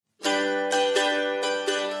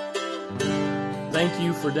Thank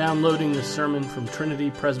you for downloading this sermon from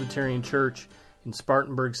Trinity Presbyterian Church in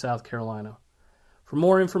Spartanburg, South Carolina. For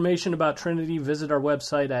more information about Trinity, visit our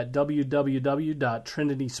website at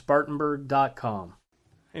www.trinityspartanburg.com.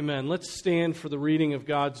 Amen. Let's stand for the reading of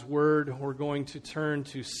God's Word. We're going to turn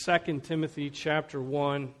to 2 Timothy chapter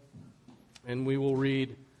 1, and we will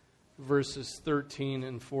read verses 13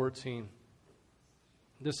 and 14.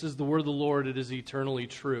 This is the word of the Lord. It is eternally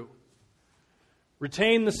true.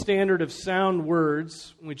 Retain the standard of sound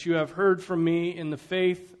words which you have heard from me in the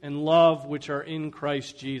faith and love which are in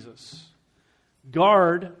Christ Jesus.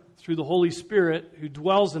 Guard, through the Holy Spirit who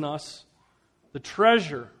dwells in us, the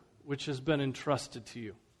treasure which has been entrusted to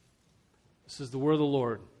you. This is the word of the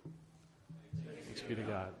Lord. Thanks be to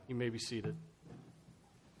God. You may be seated.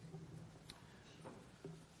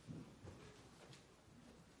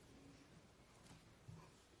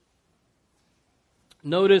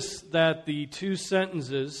 Notice that the two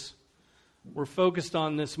sentences we're focused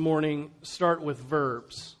on this morning start with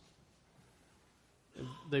verbs.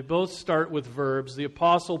 They both start with verbs. The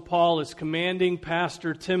Apostle Paul is commanding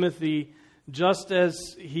Pastor Timothy, just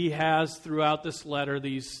as he has throughout this letter.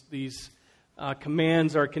 These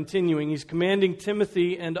commands are continuing. He's commanding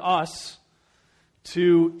Timothy and us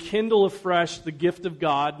to kindle afresh the gift of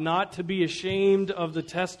God, not to be ashamed of the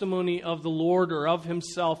testimony of the Lord or of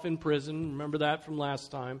himself in prison. Remember that from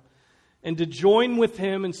last time. And to join with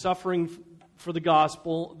him in suffering for the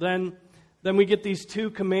gospel. Then we get these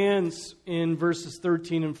two commands in verses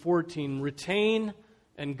 13 and 14. Retain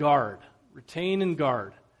and guard. Retain and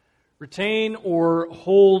guard. Retain or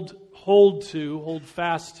hold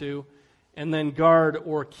fast to, and then guard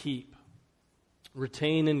or keep.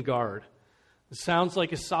 Retain and guard. It sounds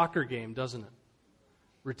like a soccer game, doesn't it?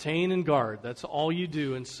 Retain and guard. That's all you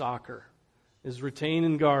do in soccer, is retain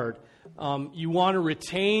and guard. You want to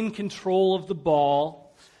retain control of the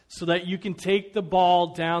ball so that you can take the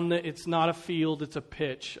ball down it's not a field, it's a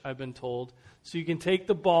pitch, I've been told. So you can take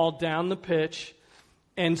the ball down the pitch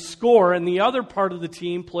and score, and the other part of the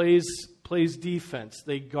team plays defense.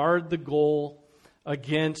 They guard the goal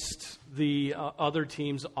against the other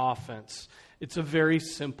team's offense. It's a very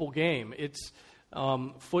simple game. It's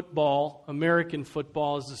football. American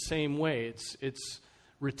football is the same way. It's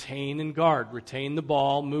retain and guard. Retain the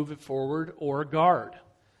ball, move it forward, or guard.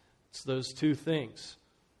 It's those two things.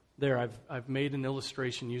 There, I've made an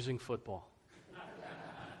illustration using football.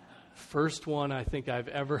 First one I think I've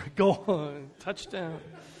ever go on touchdown.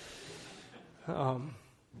 And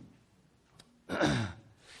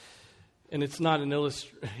it's not an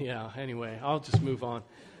illustration. Yeah. Anyway, I'll just move on.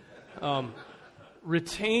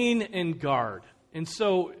 Retain and guard. And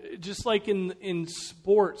so, just like in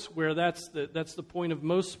sports, where that's the point of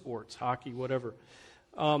most sports, hockey, whatever,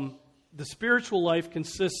 the spiritual life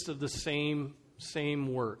consists of the same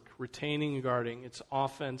work, retaining and guarding. It's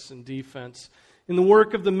offense and defense. In the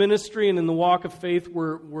work of the ministry and in the walk of faith,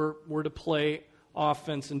 we're to play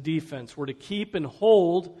offense and defense. We're to keep and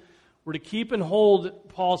hold. We're to keep and hold,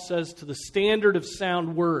 Paul says, to the standard of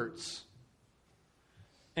sound words.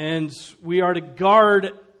 And we are to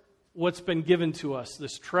guard what's been given to us,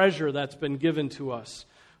 this treasure that's been given to us.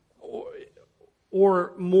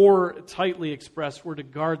 Or more tightly expressed, we're to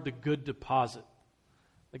guard the good deposit.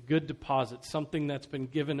 The good deposit, something that's been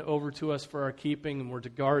given over to us for our keeping, and we're to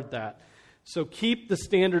guard that. So keep the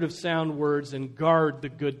standard of sound words and guard the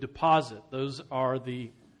good deposit. Those are the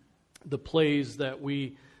plays that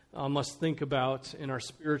we must think about in our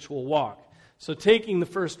spiritual walk. So taking the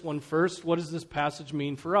first one first, what does this passage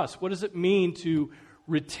mean for us? What does it mean to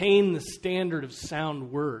retain the standard of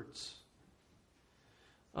sound words?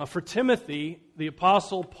 For Timothy, the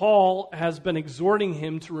Apostle Paul has been exhorting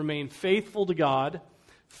him to remain faithful to God,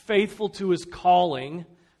 faithful to his calling,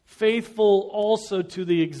 faithful also to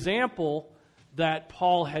the example that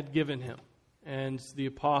Paul had given him and the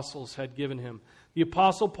apostles had given him. The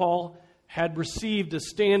Apostle Paul had received a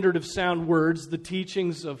standard of sound words, the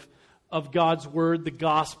teachings of God's Word, the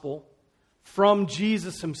gospel, from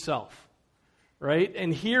Jesus himself, right?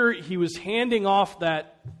 And here he was handing off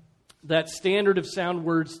that standard of sound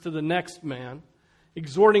words to the next man,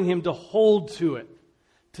 exhorting him to hold to it,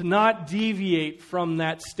 to not deviate from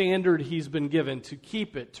that standard he's been given, to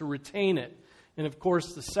keep it, to retain it. And of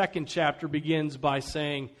course, the second chapter begins by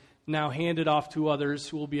saying, now hand it off to others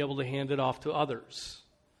who will be able to hand it off to others.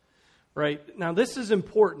 Right? Now this is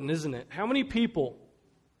important, isn't it? How many people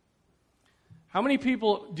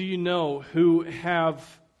do you know who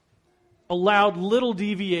have allowed little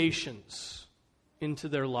deviations into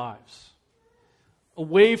their lives?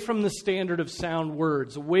 Away from the standard of sound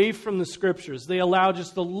words, away from the Scriptures. They allow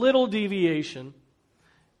just a little deviation,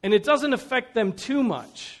 and it doesn't affect them too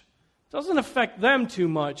much. doesn't affect them too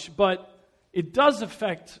much, but it does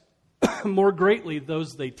affect more greatly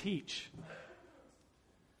those they teach.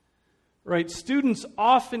 Right? Students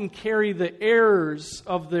often carry the errors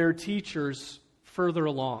of their teachers further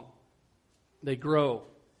along. They grow.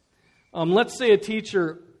 Let's say a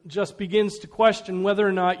teacher just begins to question whether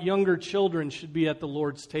or not younger children should be at the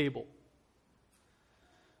Lord's table.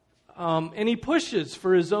 And he pushes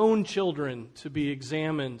for his own children to be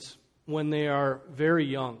examined when they are very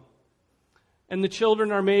young. And the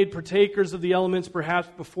children are made partakers of the elements perhaps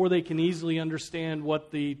before they can easily understand what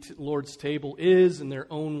the Lord's table is and their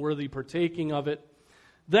own worthy partaking of it.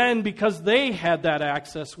 Then, because they had that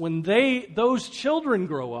access, when those children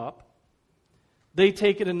grow up, they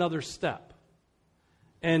take it another step.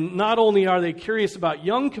 And not only are they curious about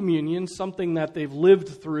young communion, something that they've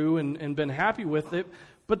lived through and been happy with it,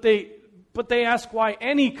 but they ask why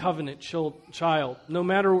any covenant child, no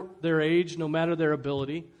matter their age, no matter their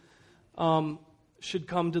ability, should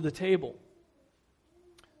come to the table.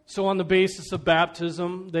 So on the basis of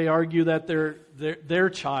baptism, they argue that their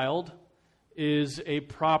child is a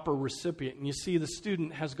proper recipient. And you see, the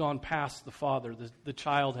student has gone past the father. The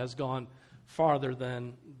child has gone farther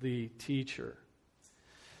than the teacher.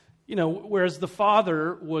 Whereas the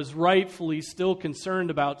father was rightfully still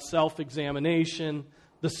concerned about self-examination,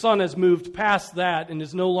 the son has moved past that and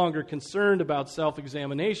is no longer concerned about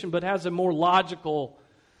self-examination, but has a more logical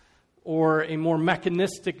or a more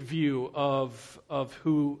mechanistic view of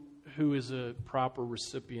who is a proper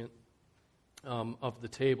recipient of the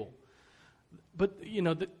table. But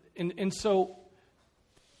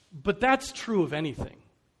but that's true of anything.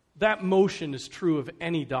 That motion is true of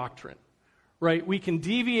any doctrine, right? We can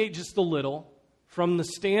deviate just a little from the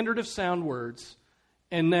standard of sound words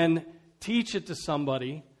and then teach it to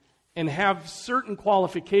somebody and have certain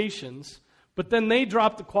qualifications, but then they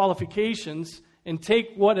drop the qualifications and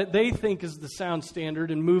take what they think is the sound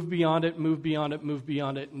standard and move beyond it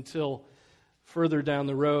until further down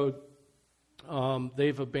the road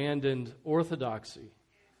they've abandoned orthodoxy.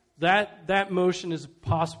 That motion is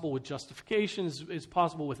possible with justification, is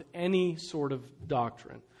possible with any sort of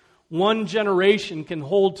doctrine. One generation can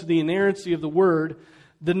hold to the inerrancy of the Word.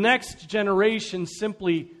 The next generation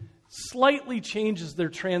simply slightly changes their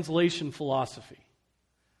translation philosophy.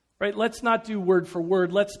 Right? Let's not do word for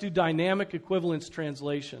word. Let's do dynamic equivalence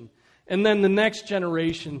translation. And then the next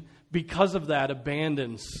generation, because of that,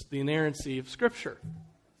 abandons the inerrancy of Scripture.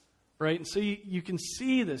 Right? And so you can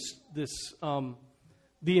see the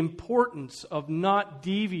importance of not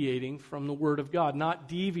deviating from the Word of God, not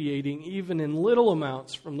deviating even in little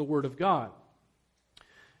amounts from the Word of God.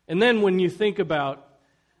 And then when you think about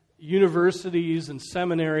universities and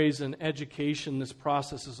seminaries and education, this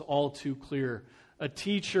process is all too clear. A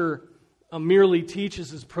teacher merely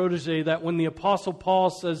teaches his protege that when the Apostle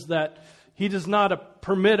Paul says that he does not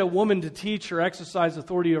permit a woman to teach or exercise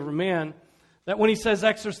authority over man, that when he says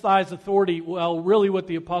exercise authority, well, really what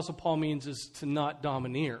the Apostle Paul means is to not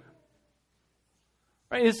domineer.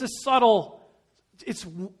 Right? It's this subtle, it's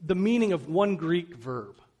the meaning of one Greek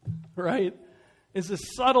verb, right? It's a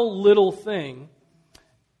subtle little thing.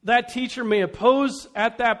 That teacher may oppose,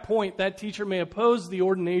 at that point, the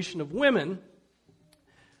ordination of women.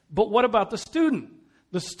 But what about the student?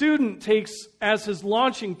 The student takes as his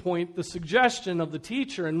launching point the suggestion of the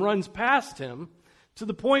teacher and runs past him to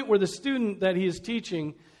the point where the student that he is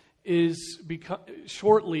teaching is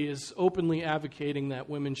openly advocating that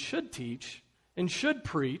women should teach and should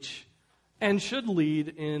preach and should lead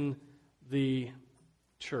in the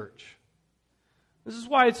church. This is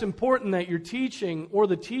why it's important that your teaching or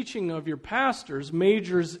the teaching of your pastors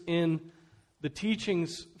majors in the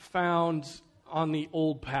teachings found on the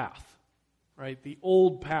old path, right? The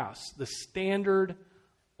old path, the standard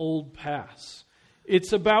old path.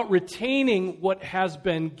 It's about retaining what has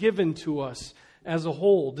been given to us as a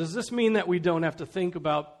whole. Does this mean that we don't have to think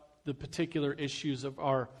about the particular issues of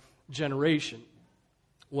our generation?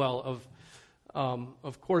 Well,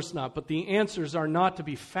 of course not. But the answers are not to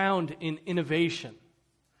be found in innovation,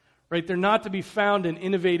 right? They're not to be found in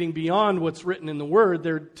innovating beyond what's written in the Word.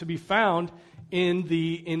 They're to be found in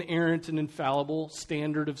the inerrant and infallible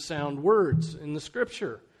standard of sound words in the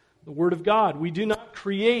Scripture, the Word of God. We do not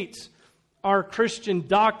create our Christian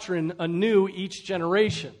doctrine anew each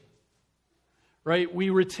generation, right? We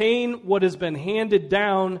retain what has been handed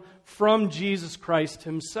down from Jesus Christ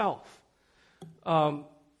Himself. Think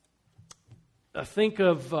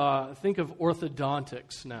of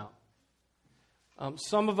orthodontics now.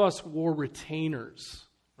 Some of us wore retainers,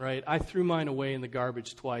 right? I threw mine away in the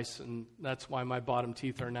garbage twice, and that's why my bottom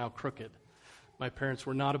teeth are now crooked. My parents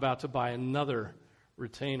were not about to buy another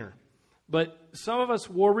retainer. But some of us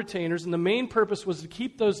wore retainers, and the main purpose was to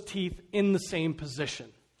keep those teeth in the same position,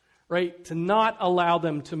 right? To not allow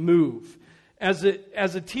them to move. As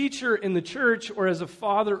a teacher in the church or as a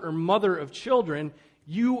father or mother of children,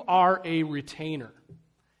 you are a retainer.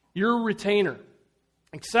 You're a retainer.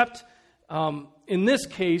 Except in this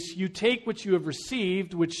case, you take what you have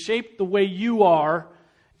received, which shaped the way you are,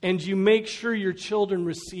 and you make sure your children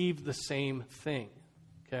receive the same thing.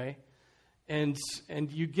 Okay? And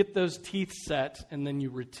you get those teeth set, and then you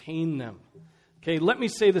retain them. Okay, let me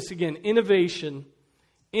say this again. Innovation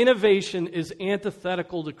is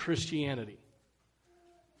antithetical to Christianity.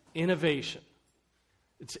 Innovation.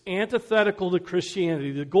 It's antithetical to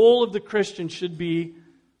Christianity. The goal of the Christian should be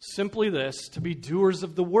simply this, to be doers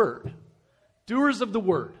of the word. Doers of the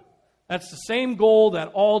word. That's the same goal that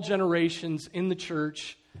all generations in the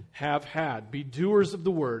church have had. Be doers of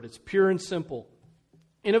the word. It's pure and simple.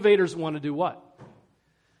 Innovators want to do what?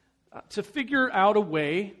 To figure out a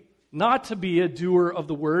way not to be a doer of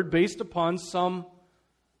the word based upon some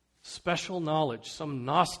special knowledge, some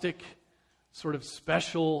Gnostic sort of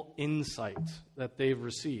special insight that they've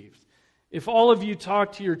received. If all of you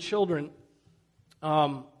talk to your children,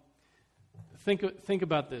 think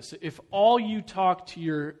about this. If all you talk to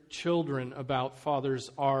your children about,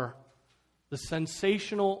 fathers, are the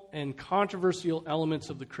sensational and controversial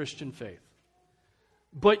elements of the Christian faith,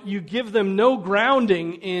 but you give them no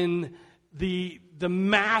grounding in the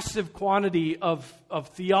massive quantity of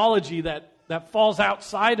theology that falls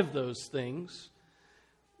outside of those things,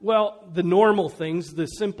 well, the normal things, the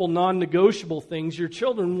simple non-negotiable things, your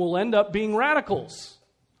children will end up being radicals,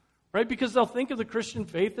 right? Because they'll think of the Christian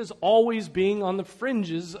faith as always being on the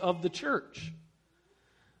fringes of the church.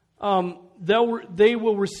 They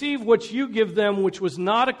will receive what you give them, which was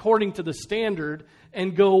not according to the standard,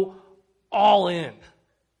 and go all in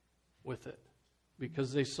with it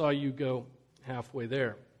because they saw you go halfway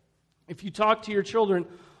there. If you talk to your children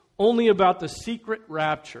only about the secret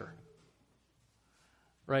rapture,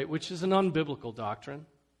 right, which is an unbiblical doctrine,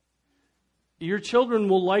 your children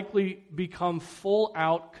will likely become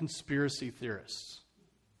full-out conspiracy theorists.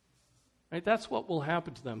 Right? That's what will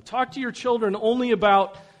happen to them. Talk to your children only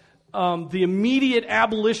about the immediate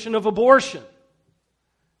abolition of abortion,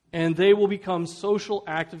 and they will become social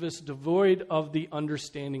activists devoid of the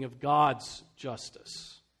understanding of God's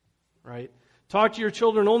justice. Right? Talk to your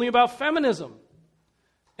children only about feminism,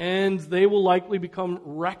 and they will likely become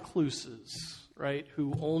recluses, right,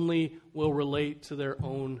 who only will relate to their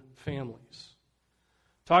own families.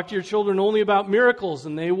 Talk to your children only about miracles,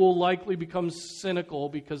 and they will likely become cynical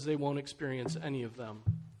because they won't experience any of them,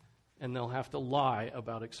 and they'll have to lie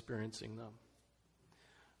about experiencing them.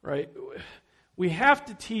 Right? We have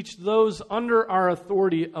to teach those under our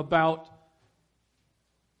authority about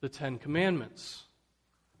the Ten Commandments,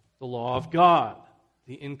 the law of God,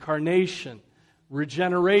 the incarnation,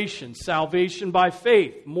 regeneration, salvation by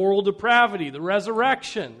faith, moral depravity, the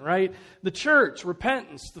resurrection, right? The church,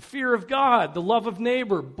 repentance, the fear of God, the love of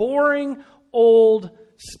neighbor, boring, old,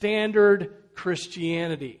 standard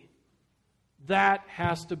Christianity. That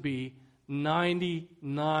has to be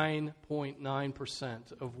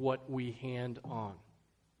 99.9% of what we hand on.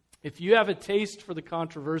 If you have a taste for the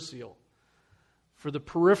controversial, for the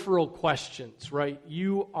peripheral questions, right,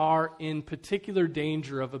 you are in particular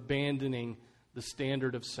danger of abandoning the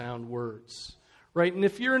standard of sound words, right? And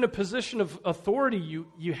if you're in a position of authority,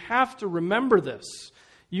 you have to remember this.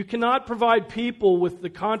 You cannot provide people with the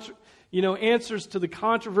answers to the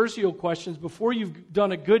controversial questions before you've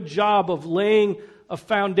done a good job of laying a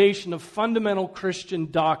foundation of fundamental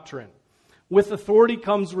Christian doctrine. With authority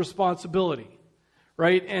comes responsibility,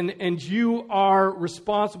 right? And you are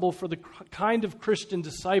responsible for the kind of Christian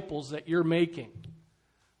disciples that you're making.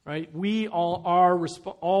 Right? We all are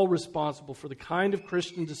all responsible for the kind of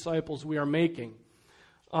Christian disciples we are making.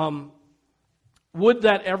 Would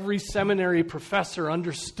that every seminary professor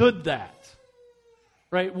understood that?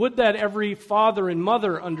 Right? Would that every father and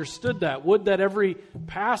mother understood that? Would that every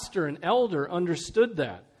pastor and elder understood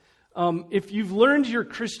that? If you've learned your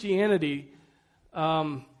Christianity,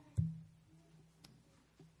 would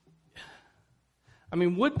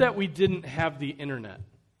that we didn't have the internet?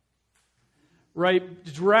 Right,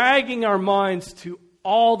 dragging our minds to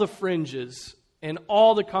all the fringes and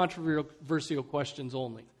all the controversial questions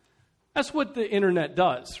only. That's what the internet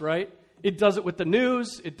does, right? It does it with the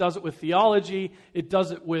news, it does it with theology, it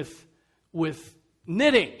does it with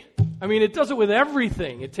knitting. It does it with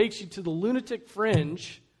everything. It takes you to the lunatic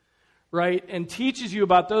fringe, right, and teaches you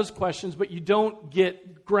about those questions, but you don't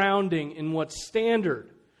get grounding in what's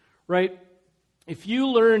standard, right? If you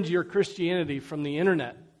learned your Christianity from the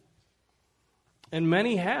internet, and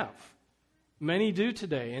many have, Many do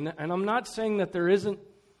today. And I'm not saying that there isn't,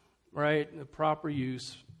 right, the proper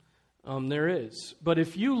use. There is. But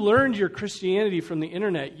if you learned your Christianity from the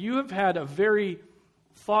internet, you have had a very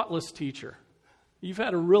thoughtless teacher. You've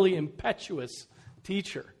had a really impetuous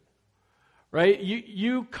teacher. Right?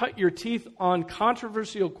 You cut your teeth on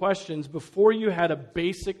controversial questions before you had a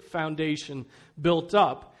basic foundation built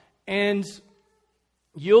up. And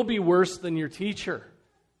you'll be worse than your teacher.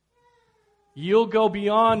 You'll go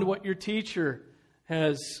beyond what your teacher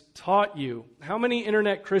has taught you. How many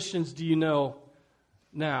internet Christians do you know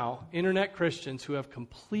now? Internet Christians who have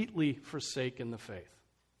completely forsaken the faith.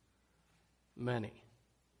 Many.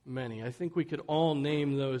 Many. I think we could all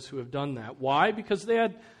name those who have done that. Why? Because they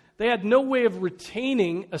had no way of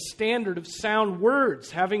retaining a standard of sound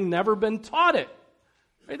words, having never been taught it.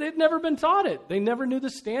 Right? They'd never been taught it. They never knew the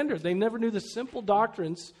standard. They never knew the simple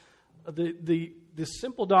doctrines, the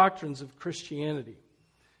simple doctrines of Christianity.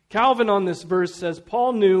 Calvin on this verse says,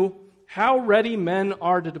 Paul knew how ready men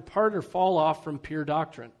are to depart or fall off from pure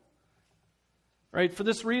doctrine. Right? For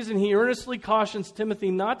this reason, he earnestly cautions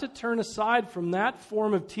Timothy not to turn aside from that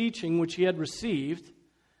form of teaching which he had received,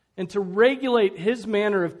 and to regulate his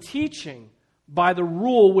manner of teaching by the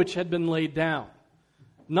rule which had been laid down.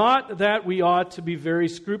 Not that we ought to be very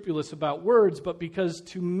scrupulous about words, but because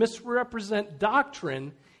to misrepresent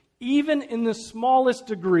doctrine, even in the smallest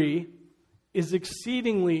degree, is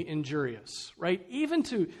exceedingly injurious. Right? Even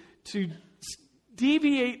to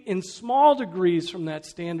deviate in small degrees from that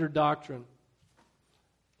standard doctrine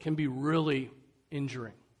can be really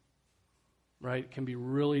injuring. Right? It can be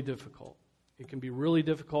really difficult. It can be really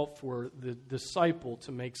difficult for the disciple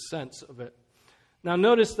to make sense of it. Now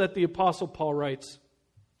notice that the Apostle Paul writes,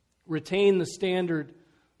 retain the standard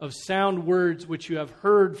of sound words which you have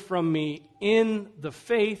heard from me in the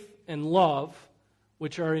faith and love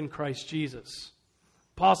which are in Christ Jesus.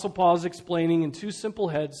 Apostle Paul is explaining in two simple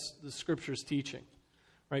heads the Scripture's teaching.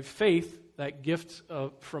 Right? Faith, that gift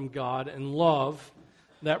from God, and love,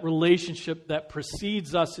 that relationship that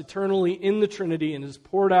precedes us eternally in the Trinity and is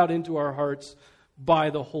poured out into our hearts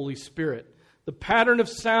by the Holy Spirit. The pattern of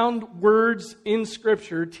sound words in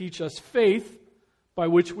Scripture teach us faith, by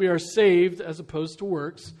which we are saved as opposed to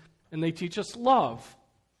works, and they teach us love.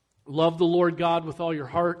 Love the Lord God with all your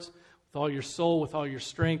heart, with all your soul, with all your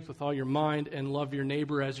strength, with all your mind, and love your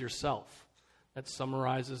neighbor as yourself. That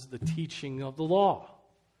summarizes the teaching of the law.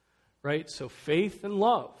 Right? So faith and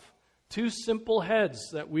love. Two simple heads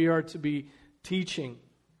that we are to be teaching.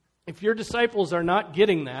 If your disciples are not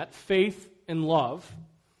getting that, faith and love,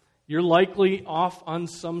 you're likely off on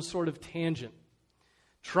some sort of tangent,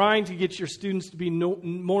 trying to get your students to be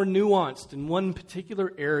more nuanced in one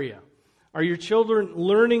particular area. Are your children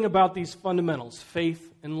learning about these fundamentals,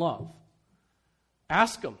 faith and love?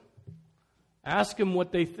 Ask them. Ask them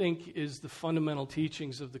what they think is the fundamental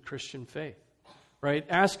teachings of the Christian faith. Right?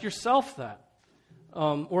 Ask yourself that.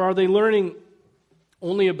 Or are they learning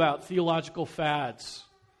only about theological fads?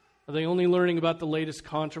 Are they only learning about the latest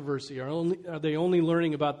controversy? Are they only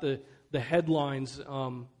learning about the headlines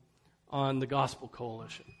on the Gospel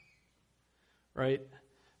Coalition? Right?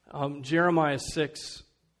 Jeremiah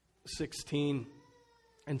 6:16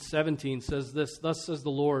 and 17 says this, thus says the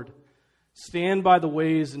Lord, stand by the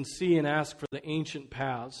ways and see and ask for the ancient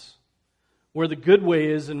paths, where the good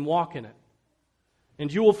way is, and walk in it.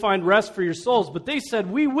 And you will find rest for your souls. But they said,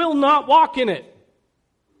 we will not walk in it.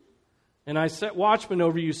 And I set watchmen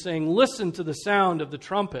over you, saying, listen to the sound of the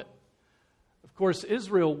trumpet. Of course,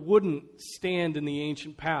 Israel wouldn't stand in the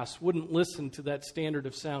ancient past, wouldn't listen to that standard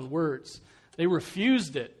of sound words. They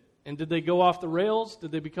refused it. And did they go off the rails?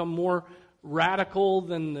 Did they become more radical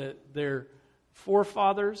than their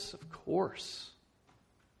forefathers? Of course.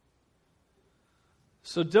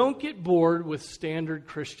 So don't get bored with standard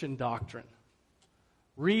Christian doctrine.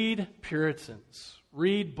 Read Puritans.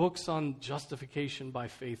 Read books on justification by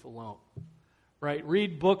faith alone. Right?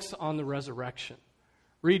 Read books on the resurrection.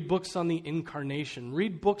 Read books on the incarnation.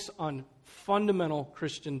 Read books on fundamental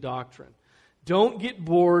Christian doctrine. Don't get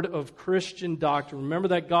bored of Christian doctrine. Remember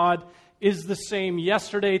that God is the same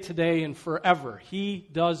yesterday, today, and forever. He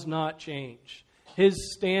does not change.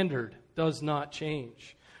 His standard does not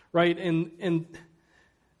change. Right? And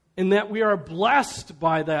that we are blessed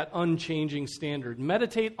by that unchanging standard.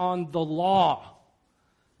 Meditate on the law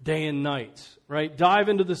day and night, right? Dive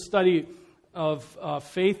into the study of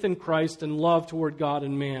faith in Christ and love toward God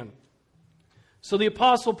and man. So the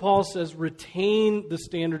Apostle Paul says, retain the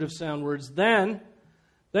standard of sound words. Then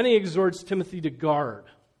he exhorts Timothy to guard.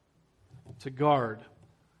 To guard.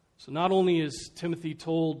 So not only is Timothy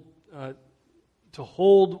told to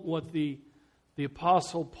hold what the the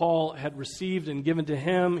Apostle Paul had received and given to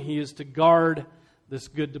him. He is to guard this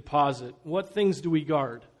good deposit. What things do we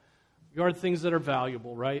guard? We guard things that are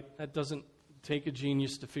valuable, right? That doesn't take a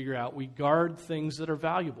genius to figure out. We guard things that are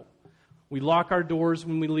valuable. We lock our doors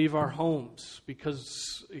when we leave our homes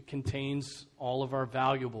because it contains all of our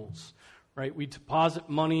valuables, right? We deposit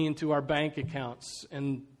money into our bank accounts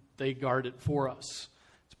and they guard it for us.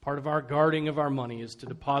 It's part of our guarding of our money is to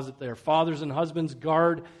deposit there. Fathers and husbands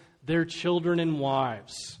guard their children and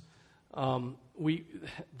wives.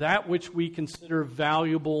 That which we consider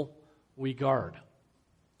valuable, we guard.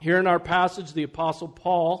 Here in our passage, the Apostle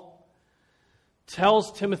Paul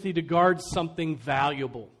tells Timothy to guard something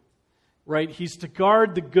valuable, right? He's to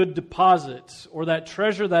guard the good deposit or that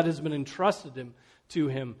treasure that has been entrusted to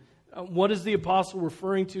him. What is the apostle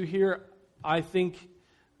referring to here? I think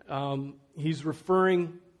he's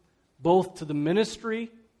referring both to the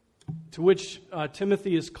ministry to which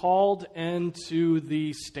Timothy is called and to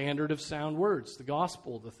the standard of sound words, the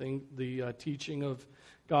gospel, the teaching of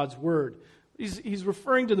God's word. He's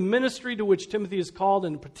referring to the ministry to which Timothy is called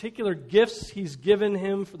and particular gifts he's given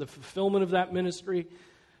him for the fulfillment of that ministry.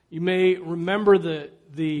 You may remember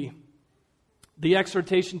the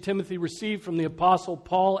exhortation Timothy received from the Apostle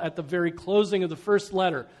Paul at the very closing of the first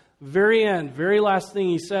letter. Very end, very last thing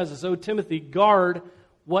he says is, "O Timothy, guard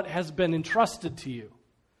what has been entrusted to you."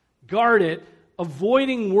 Guard it,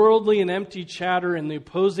 avoiding worldly and empty chatter and the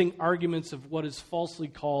opposing arguments of what is falsely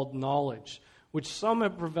called knowledge, which some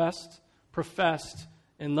have professed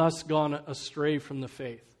and thus gone astray from the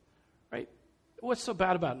faith. Right? What's so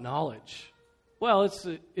bad about knowledge? Well,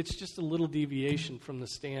 it's just a little deviation from the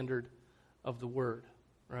standard of the word,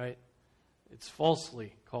 right? It's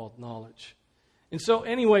falsely called knowledge. And so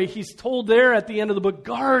anyway, he's told there at the end of the book,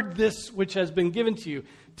 guard this which has been given to you.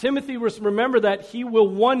 Timothy must remember that he will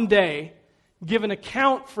one day give an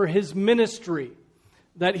account for his ministry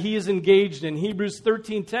that he is engaged in. Hebrews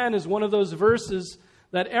 13:10 is one of those verses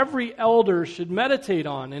that every elder should meditate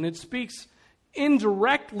on, and it speaks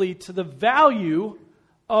indirectly to the value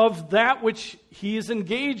of that which he is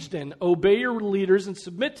engaged in. Obey your leaders and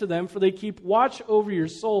submit to them, for they keep watch over your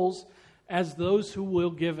souls as those who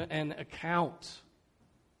will give an account.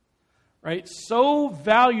 Right? So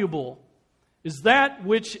valuable is that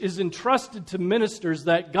which is entrusted to ministers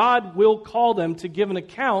that God will call them to give an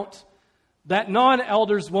account that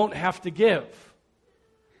non-elders won't have to give.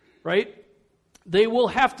 Right? They will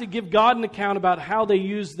have to give God an account about how they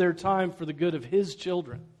use their time for the good of His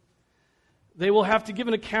children. They will have to give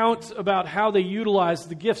an account about how they utilize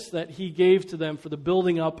the gifts that He gave to them for the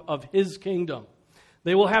building up of His kingdom.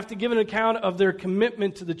 They will have to give an account of their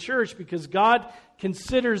commitment to the church because God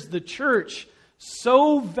considers the church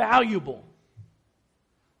so valuable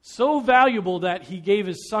that He gave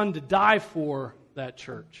His Son to die for that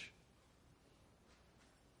church.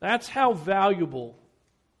 That's how valuable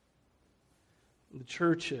the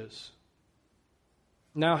church is.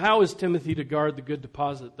 Now, how is Timothy to guard the good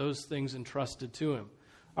deposit, those things entrusted to him?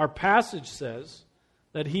 Our passage says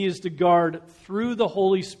that he is to guard through the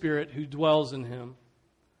Holy Spirit who dwells in him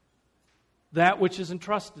that which is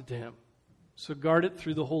entrusted to him. So guard it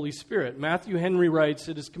through the Holy Spirit. Matthew Henry writes,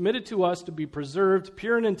 "It is committed to us to be preserved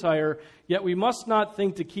pure and entire, yet we must not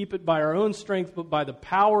think to keep it by our own strength, but by the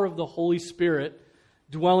power of the Holy Spirit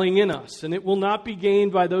dwelling in us. And it will not be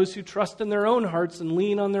gained by those who trust in their own hearts and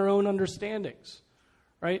lean on their own understandings."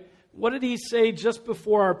 Right? What did he say just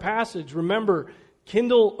before our passage? Remember,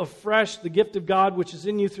 kindle afresh the gift of God which is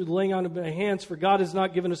in you through the laying on of my hands, for God has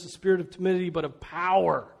not given us a spirit of timidity, but of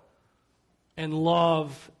power and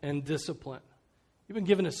love and discipline. You've been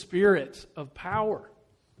given a spirit of power.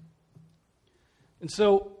 And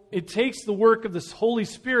so it takes the work of this Holy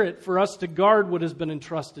Spirit for us to guard what has been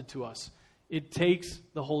entrusted to us. It takes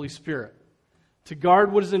the Holy Spirit to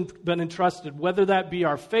guard what has been entrusted, whether that be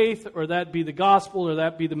our faith or that be the gospel or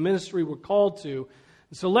that be the ministry we're called to.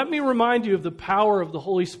 And so let me remind you of the power of the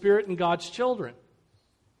Holy Spirit in God's children.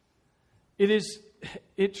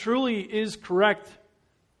 It truly is correct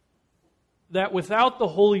that without the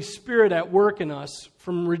Holy Spirit at work in us,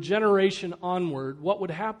 from regeneration onward, what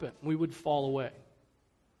would happen? We would fall away.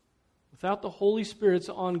 Without the Holy Spirit's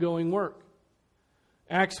ongoing work.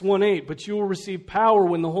 Acts 1:8, "But you will receive power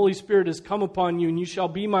when the Holy Spirit has come upon you, and you shall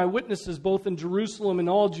be my witnesses both in Jerusalem and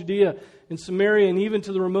all Judea and Samaria and even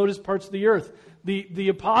to the remotest parts of the earth." The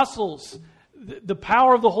apostles, the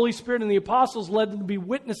power of the Holy Spirit in the apostles led them to be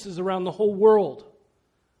witnesses around the whole world.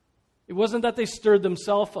 It wasn't that they stirred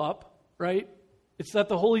themselves up, right? It's that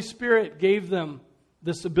the Holy Spirit gave them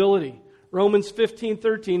this ability. Romans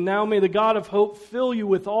 15:13, now may the God of hope fill you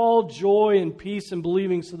with all joy and peace in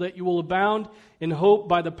believing so that you will abound in hope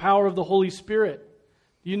by the power of the Holy Spirit.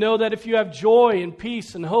 You know that if you have joy and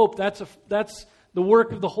peace and hope, that's the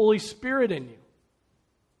work of the Holy Spirit in you.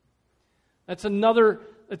 That's another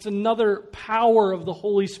power of the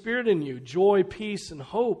Holy Spirit in you, joy, peace, and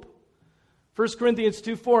hope. 1 Corinthians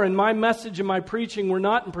 2:4, and my message and my preaching were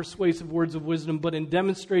not in persuasive words of wisdom, but in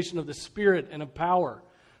demonstration of the Spirit and of power.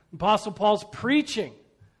 Apostle Paul's preaching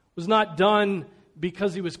was not done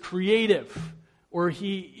because he was creative or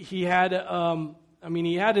he had an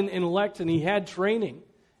intellect and he had training,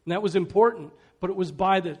 and that was important, but it was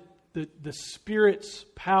by the Spirit's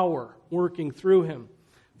power working through him.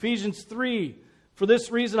 Ephesians 3, for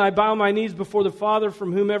this reason I bow my knees before the Father,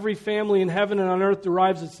 from whom every family in heaven and on earth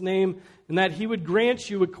derives its name, and that he would grant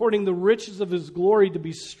you, according to the riches of his glory, to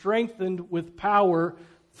be strengthened with power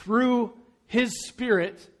through his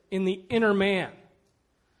Spirit in the inner man,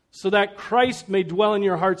 so that Christ may dwell in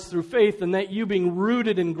your hearts through faith, and that you, being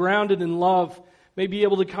rooted and grounded in love, may be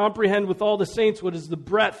able to comprehend with all the saints what is the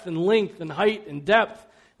breadth and length and height and depth,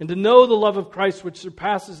 and to know the love of Christ which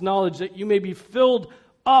surpasses knowledge, that you may be filled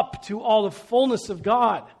up to all the fullness of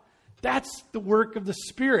God. That's the work of the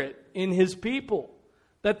Spirit in his people,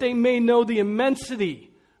 that they may know the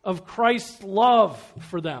immensity of Christ's love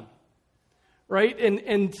for them, right?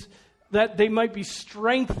 And that they might be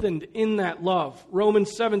strengthened in that love.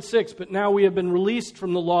 Romans 7:6, but now we have been released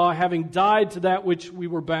from the law, having died to that which we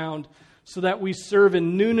were bound, so that we serve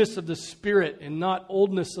in newness of the Spirit and not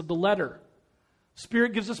oldness of the letter.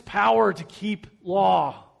 Spirit gives us power to keep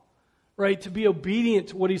law, right? To be obedient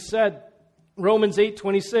to what he said. Romans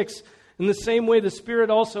 8:26, in the same way the Spirit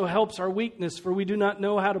also helps our weakness, for we do not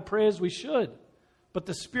know how to pray as we should. But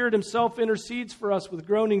the Spirit himself intercedes for us with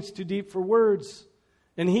groanings too deep for words.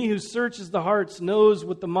 And he who searches the hearts knows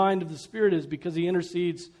what the mind of the Spirit is, because he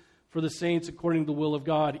intercedes for the saints according to the will of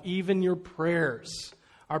God. Even your prayers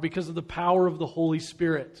are because of the power of the Holy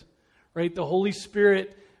Spirit, right? The Holy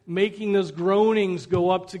Spirit making those groanings go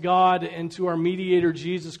up to God and to our mediator,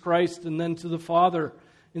 Jesus Christ, and then to the Father.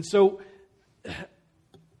 And so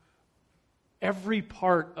every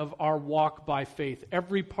part of our walk by faith,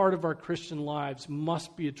 every part of our Christian lives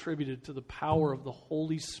must be attributed to the power of the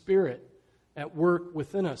Holy Spirit at work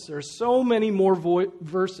within us. There are so many more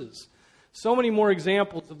verses, so many more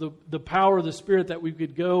examples of the power of the Spirit that we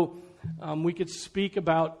could go. We could speak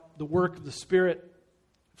about the work of the Spirit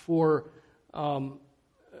for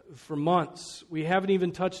months. We haven't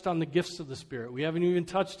even touched on the gifts of the Spirit. We haven't even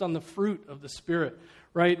touched on the fruit of the Spirit,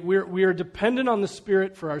 right? We are dependent on the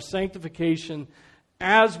Spirit for our sanctification,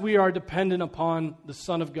 as we are dependent upon the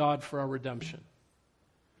Son of God for our redemption,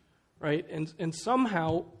 right? And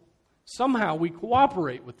somehow we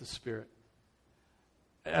cooperate with the Spirit.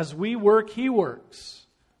 As we work, he works,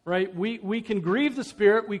 right? We can grieve the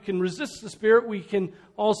Spirit, we can resist the Spirit, we can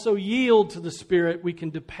also yield to the Spirit, we can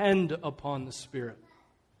depend upon the Spirit.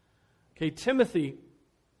 Okay, Timothy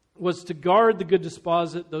was to guard the good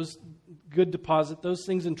deposit, those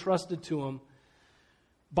things entrusted to him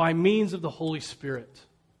by means of the Holy Spirit.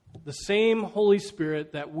 The same Holy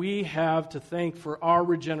Spirit that we have to thank for our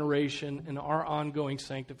regeneration and our ongoing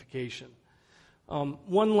sanctification.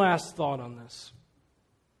 One last thought on this.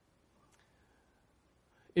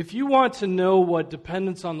 If you want to know what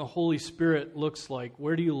dependence on the Holy Spirit looks like,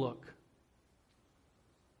 where do you look?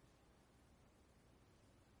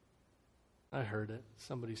 I heard it.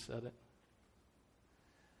 Somebody said it.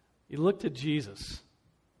 You looked at Jesus.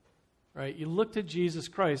 Right? You looked at Jesus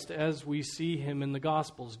Christ as we see him in the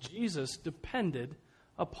Gospels. Jesus depended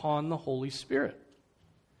upon the Holy Spirit,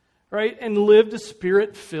 right? And lived a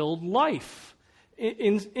Spirit-filled life.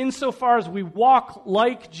 Insofar as we walk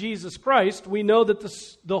like Jesus Christ, we know that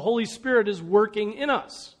the Holy Spirit is working in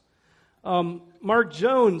us. Mark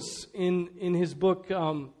Jones, in his book,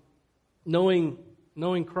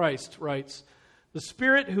 Knowing Christ, writes, the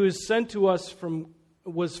Spirit who is sent to us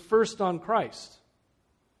was first on Christ.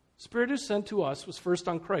 Spirit who sent to us was first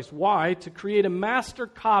on Christ. Why? To create a master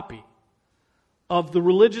copy of the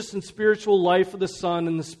religious and spiritual life of the Son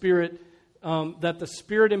and the Spirit that the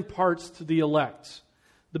Spirit imparts to the elect.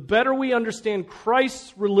 The better we understand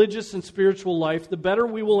Christ's religious and spiritual life, the better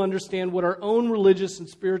we will understand what our own religious and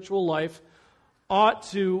spiritual life ought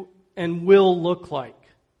to and will look like.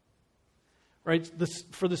 Right?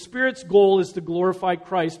 For the Spirit's goal is to glorify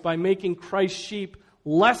Christ by making Christ's sheep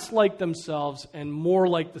less like themselves and more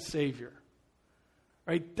like the Savior.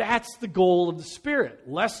 Right? That's the goal of the Spirit.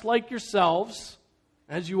 Less like yourselves,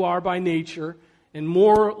 as you are by nature, and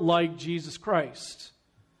more like Jesus Christ.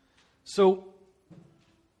 So,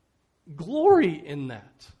 glory in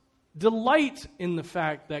that. Delight in the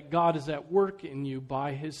fact that God is at work in you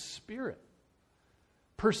by His Spirit.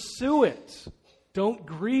 Pursue it. Don't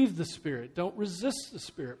grieve the Spirit. Don't resist the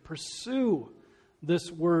Spirit. Pursue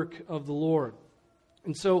this work of the Lord.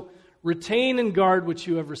 And so, retain and guard what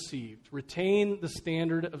you have received. Retain the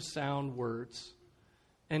standard of sound words.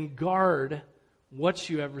 And guard what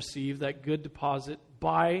you have received, that good deposit,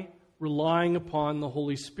 by relying upon the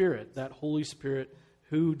Holy Spirit, that Holy Spirit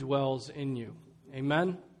who dwells in you.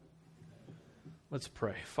 Amen? Let's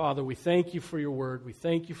pray. Father, we thank you for your word. We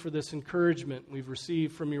thank you for this encouragement we've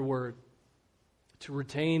received from your word to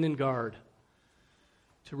retain and guard,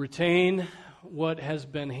 to retain what has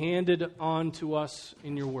been handed on to us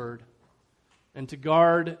in your word, and to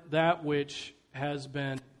guard that which has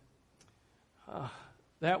been,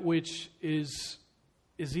 that which is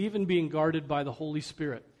even being guarded by the Holy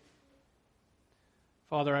Spirit.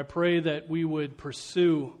 Father, I pray that we would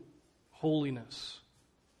pursue holiness.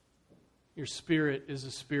 Your Spirit is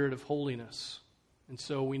a spirit of holiness. And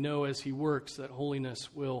so we know as He works that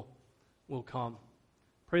holiness will come.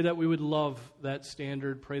 Pray that we would love that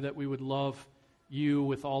standard. Pray that we would love you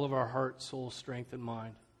with all of our heart, soul, strength, and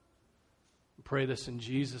mind. We pray this in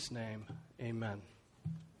Jesus' name. Amen.